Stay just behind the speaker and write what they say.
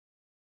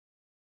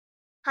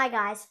Hi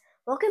guys,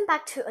 welcome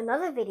back to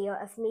another video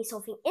of me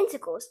solving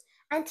integrals,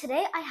 and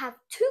today I have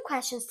two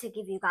questions to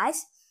give you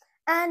guys.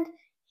 And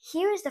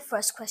here is the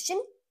first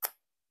question.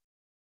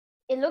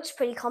 It looks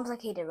pretty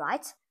complicated,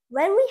 right?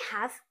 When we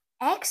have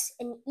x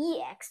and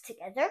ex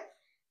together,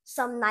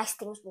 some nice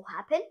things will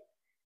happen.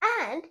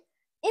 And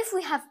if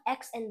we have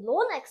x and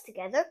ln x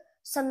together,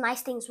 some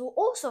nice things will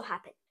also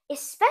happen,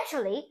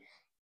 especially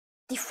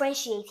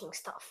differentiating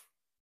stuff.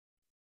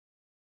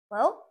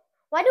 Well,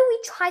 why don't we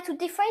try to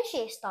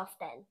differentiate stuff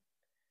then?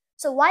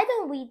 So why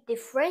don't we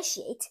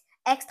differentiate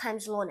x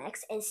times ln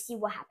x and see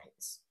what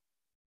happens?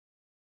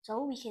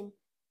 So we can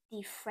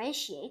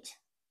differentiate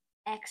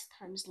x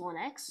times ln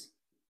x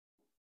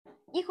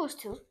equals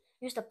to,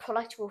 use the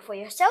product rule for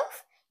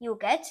yourself, you'll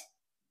get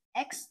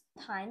x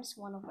times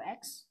 1 over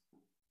x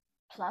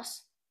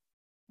plus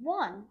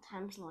 1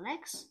 times ln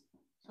x,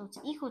 so it's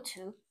equal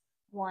to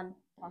 1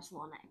 plus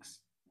ln x.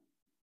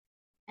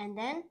 And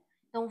then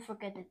don't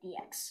forget the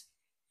dx.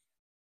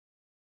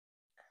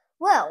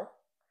 Well,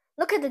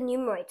 look at the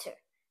numerator.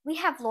 We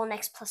have ln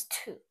x plus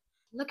 2.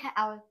 Look at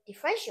our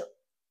differential.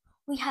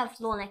 We have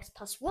ln x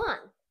plus 1.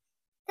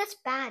 That's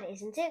bad,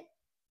 isn't it?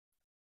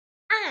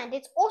 And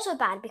it's also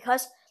bad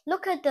because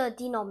look at the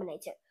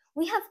denominator.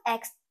 We have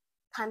x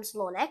times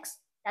ln x.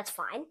 That's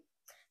fine.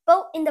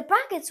 But in the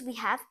brackets, we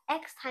have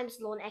x times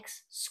ln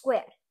x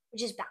squared,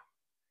 which is bad.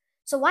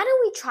 So why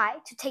don't we try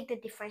to take the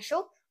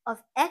differential of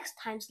x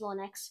times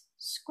ln x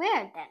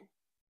squared then?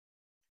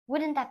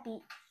 Wouldn't that be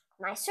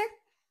nicer?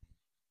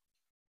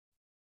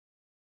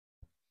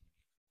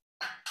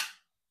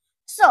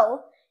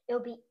 So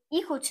it'll be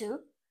equal to,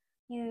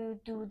 you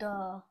do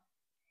the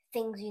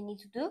things you need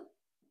to do.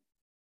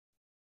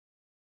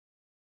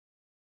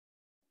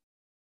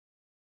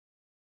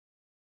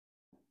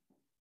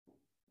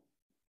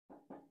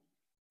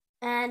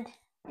 And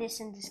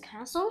this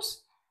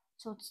cancels.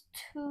 So it's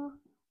 2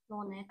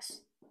 ln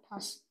x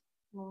plus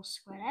ln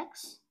squared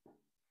x.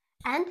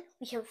 And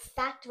we can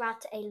factor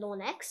out a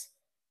ln x.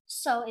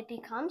 So it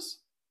becomes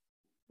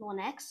ln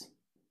x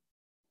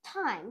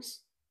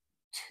times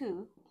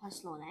 2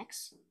 plus ln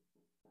x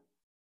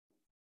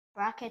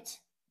bracket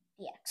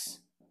dx.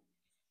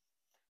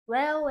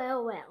 Well.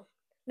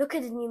 Look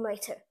at the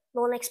numerator,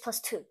 ln x plus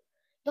 2.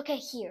 Look at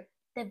here,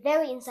 the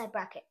very inside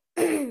bracket,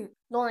 ln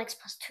x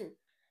plus 2.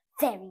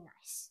 Very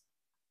nice.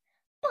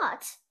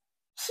 But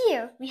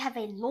here we have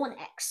a ln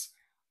x.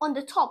 On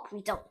the top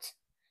we don't.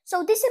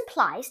 So this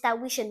implies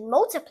that we should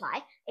multiply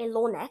a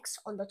ln x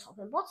on the top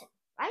and bottom,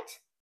 right?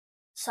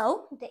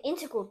 So the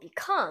integral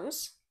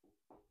becomes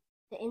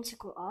the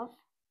integral of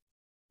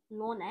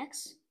ln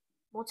x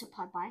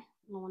multiplied by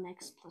ln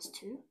x plus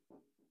 2.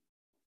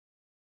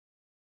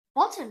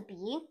 Bottom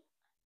being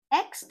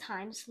x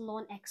times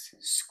ln x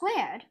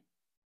squared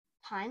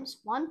times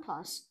 1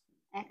 plus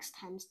x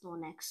times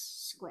ln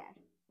x squared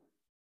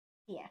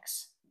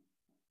dx.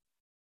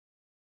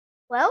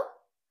 Well,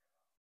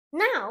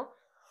 now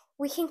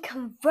we can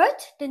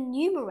convert the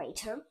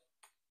numerator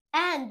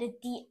and the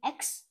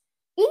dx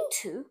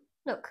into,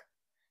 look,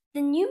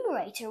 the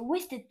numerator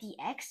with the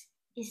dx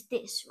is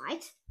this,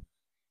 right?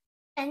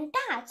 And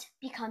that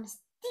becomes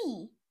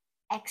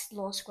dx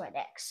ln squared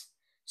x.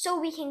 So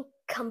we can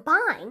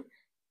combine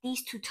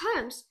these two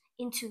terms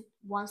into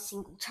one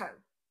single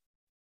term.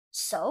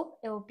 So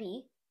it will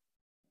be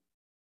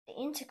the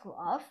integral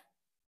of,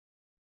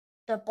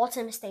 the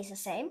bottom stays the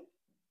same,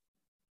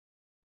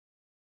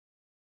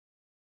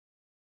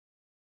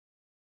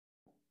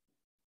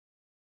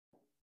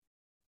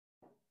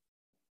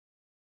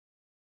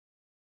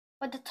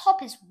 but the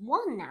top is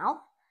 1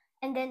 now,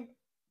 and then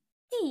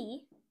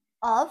d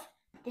of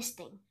this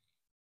thing.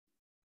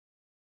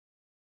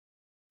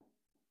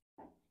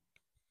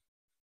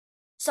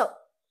 So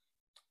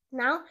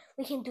now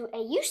we can do a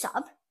u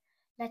sub.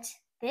 Let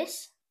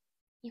this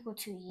equal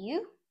to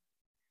u,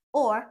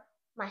 or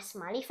my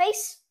smiley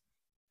face.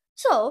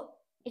 So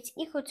it's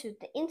equal to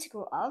the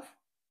integral of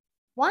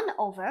 1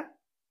 over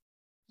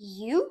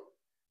u.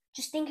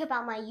 Just think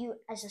about my u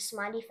as a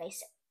smiley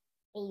face,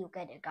 and you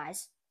get it,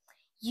 guys.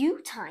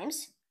 U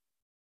times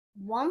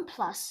 1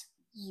 plus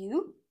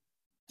u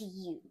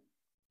du.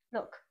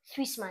 Look,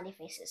 3 smiley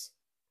faces.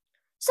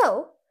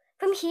 So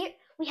from here,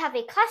 we have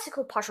a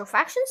classical partial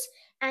fractions,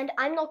 and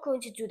I'm not going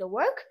to do the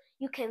work.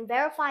 You can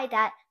verify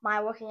that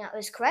my working out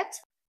is correct.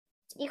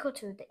 It's equal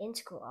to the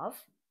integral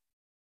of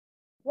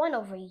 1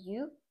 over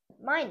u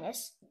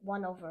minus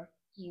 1 over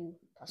u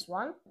plus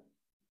 1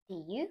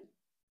 du.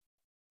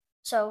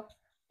 So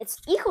it's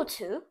equal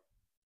to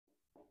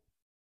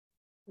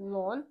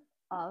ln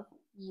of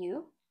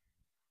u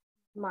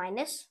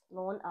minus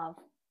ln of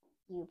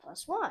u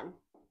plus 1.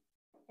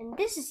 And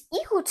this is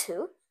equal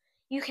to,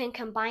 you can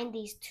combine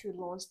these two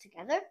lns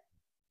together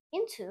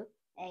into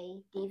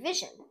a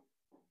division.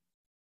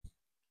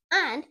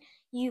 And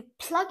you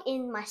plug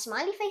in my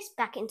smiley face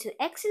back into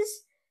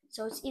x's,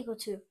 so it's equal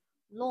to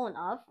ln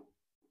of,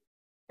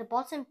 the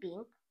bottom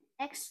being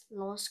x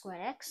ln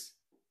squared x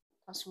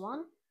plus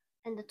 1,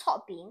 and the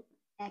top being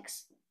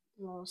x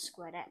ln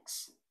squared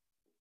x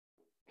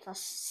plus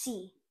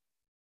c.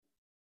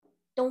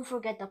 don't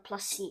forget the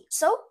plus c.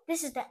 So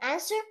this is the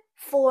answer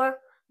for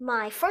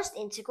my first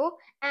integral,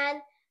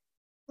 and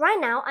right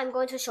now I'm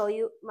going to show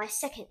you my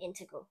second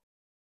integral.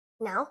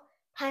 Now,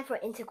 time for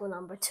integral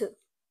number 2.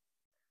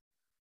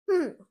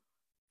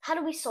 How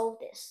do we solve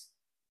this?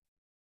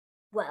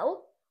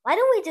 Well, why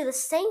don't we do the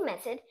same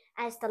method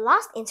as the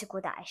last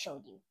integral that I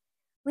showed you?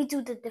 We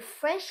do the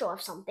differential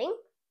of something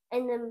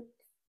and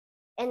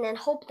then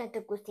hope that the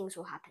good things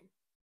will happen.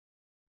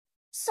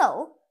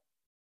 So,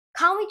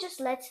 can't we just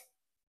let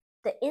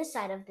the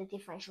inside of the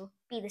differential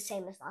be the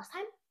same as last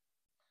time?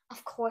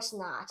 Of course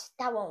not.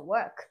 That won't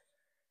work.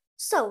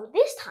 So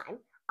this time,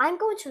 I'm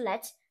going to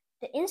let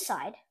the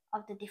inside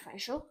of the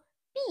differential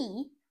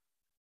be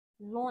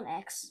ln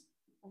x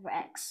over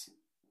x.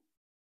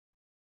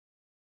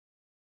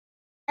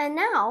 And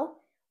now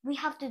we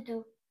have to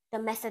do the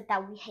method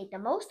that we hate the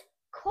most,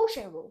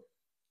 quotient rule.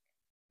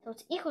 So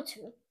it's equal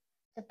to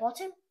the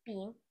bottom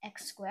being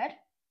x squared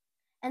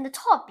and the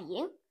top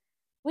being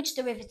which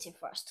derivative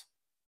first?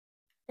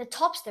 The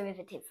top's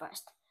derivative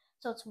first.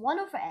 So it's 1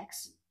 over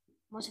x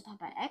multiplied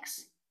by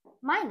x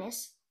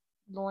minus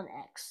ln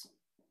x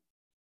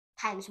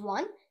times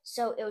 1,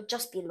 so it will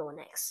just be ln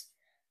x.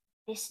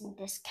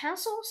 This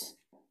cancels,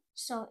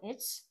 so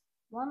it's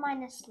 1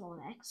 minus ln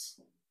x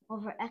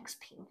over x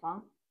平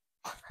方.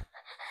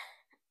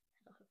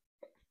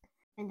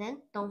 And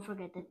then don't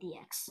forget the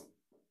dx.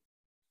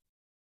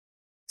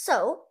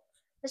 So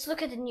let's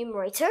look at the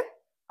numerator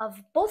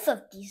of both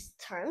of these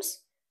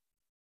terms.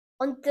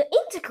 On the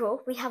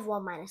integral, we have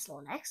 1 minus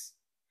ln x.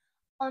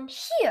 On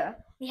here,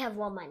 we have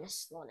 1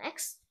 minus ln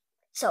x.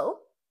 So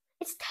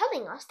it's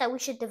telling us that we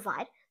should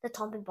divide the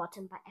top and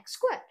bottom by x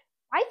squared,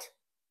 right?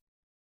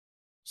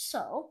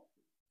 So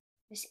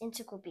this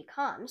integral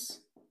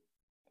becomes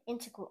the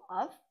integral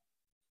of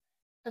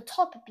the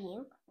top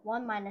being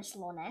 1 minus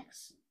ln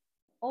x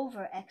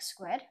over x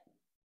squared,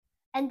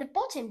 and the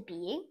bottom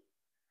being,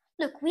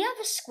 look, we have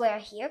a square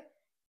here,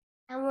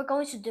 and we're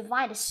going to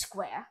divide a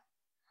square.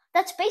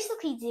 That's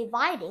basically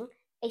dividing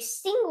a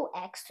single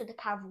x to the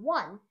power of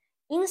 1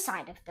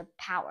 inside of the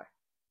power.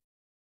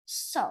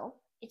 So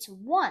it's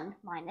 1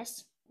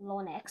 minus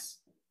ln x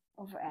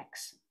over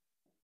x,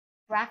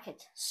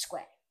 bracket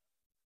squared,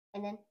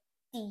 and then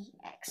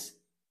dx.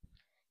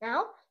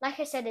 Now, like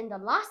I said in the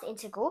last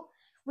integral,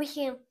 we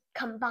can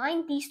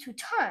combine these two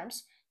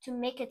terms to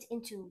make it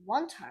into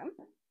one term.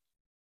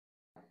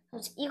 So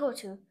it's equal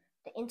to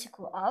the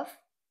integral of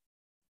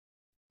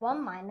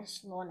 1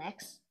 minus ln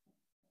x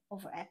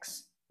over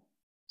x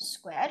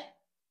squared.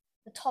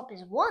 The top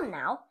is 1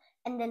 now,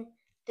 and then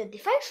the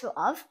differential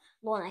of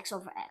ln x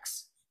over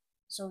x.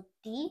 So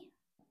d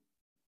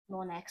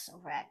ln x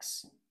over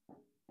x.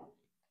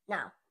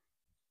 Now,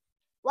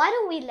 why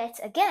don't we let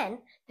again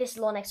this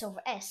ln x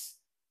over x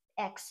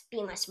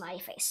be my smiley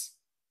face?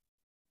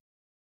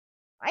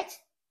 Right?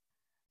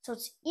 So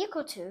it's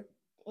equal to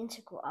the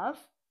integral of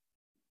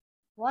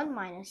 1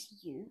 minus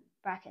u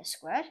bracket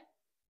squared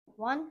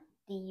 1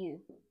 du.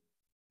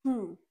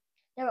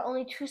 There were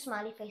only 2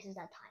 smiley faces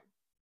that time.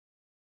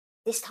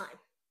 This time.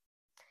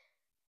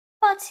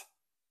 But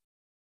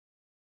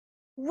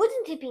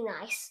wouldn't it be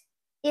nice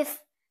if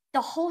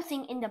the whole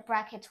thing in the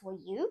brackets were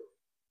u?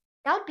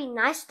 That would be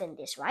nicer than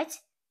this, right?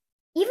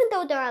 Even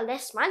though there are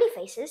less smiley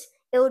faces,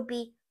 it would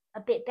be a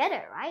bit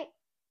better, right?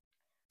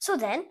 So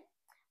then,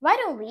 why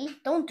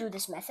don't do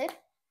this method?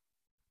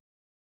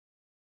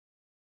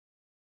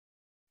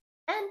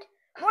 And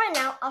right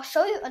now, I'll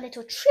show you a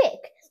little trick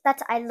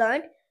that I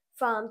learned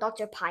from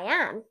Dr.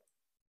 Payan.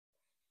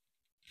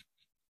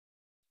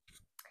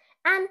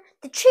 And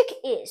the trick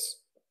is,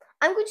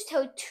 I'm going to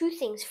tell you 2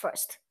 things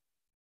first.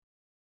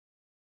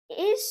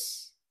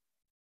 Is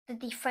the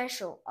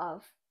differential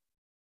of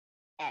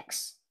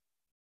x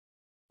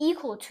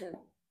equal to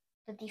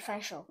the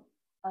differential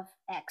of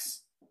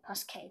x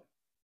plus k?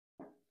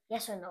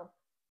 Yes or no?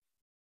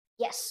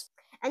 Yes.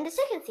 And the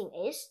second thing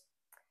is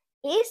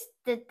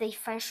the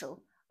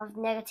differential of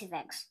negative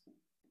x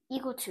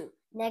equal to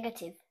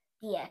negative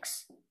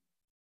dx?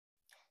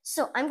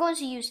 So I'm going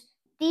to use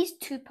these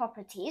 2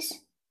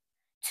 properties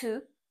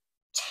to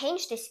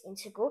change this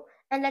integral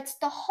and let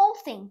the whole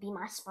thing be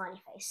my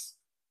smiley face.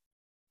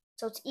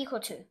 So it's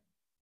equal to,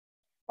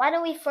 why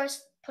don't we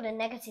first put a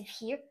negative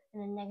here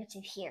and a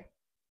negative here?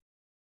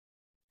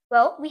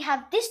 Well, we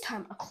have this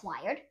term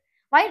acquired,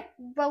 right?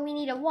 But we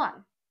need a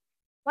 1.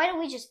 Why don't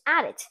we just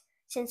add it?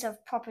 Since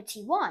of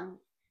property 1,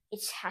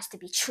 it has to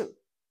be true.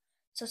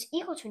 So it's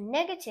equal to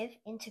negative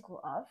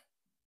integral of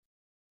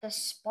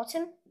this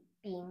bottom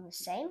being the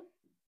same,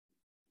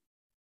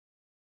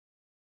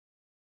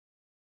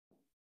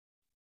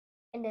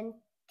 and then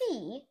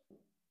d,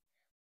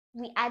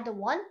 we add the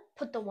 1,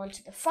 put the 1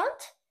 to the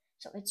front,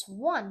 so it's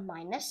 1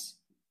 minus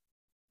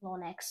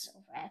ln x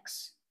over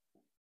x.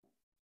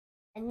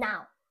 And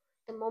now,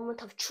 the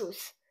moment of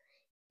truth.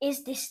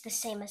 Is this the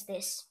same as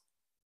this?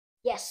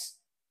 Yes.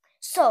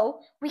 So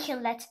we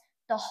can let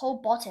the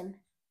whole bottom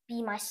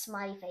be my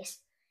smiley face.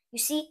 You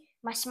see,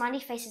 my smiley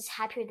face is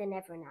happier than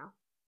ever now.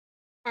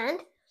 And,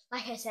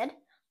 like I said,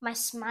 my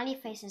smiley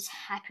face is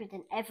happier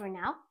than ever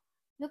now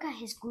Look at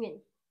his grin.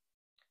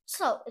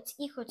 So it's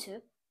equal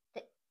to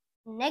the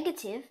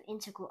negative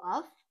integral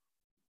of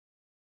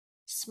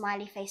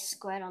smiley face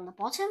squared on the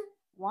bottom,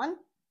 1,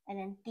 and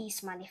then the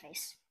smiley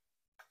face.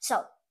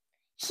 So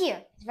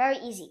here, it's very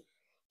easy.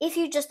 If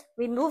you just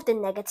remove the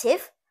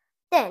negative,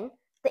 then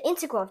the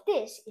integral of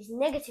this is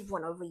negative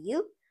 1 over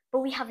u, but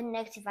we have a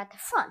negative at the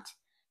front,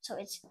 so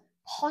it's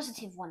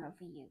positive 1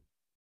 over u.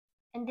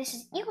 And this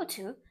is equal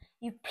to,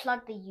 you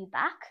plug the u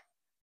back,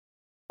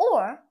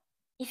 or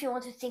if you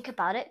want to think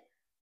about it,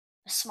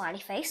 a smiley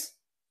face.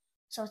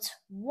 So it's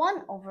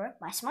 1 over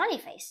my smiley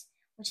face,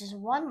 which is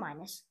 1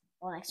 minus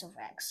 1x over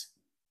x.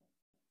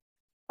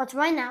 But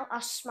right now,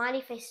 our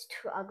smiley face is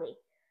too ugly.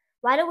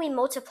 Why don't we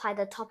multiply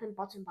the top and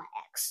bottom by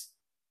x?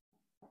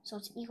 So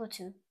it's equal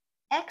to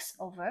x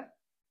over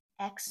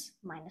x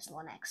minus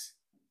 1x.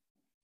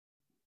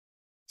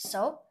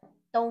 So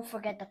don't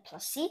forget the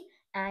plus c,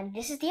 and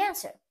this is the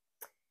answer.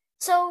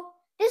 So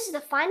this is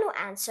the final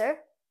answer.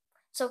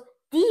 So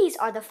these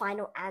are the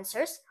final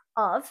answers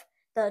of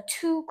the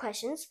 2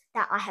 questions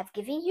that I have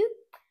given you.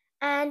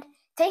 And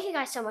thank you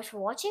guys so much for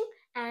watching.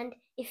 And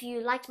if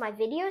you liked my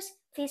videos,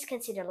 please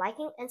consider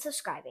liking and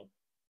subscribing.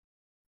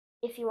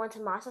 If you want to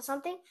master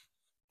something,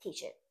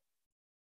 teach it.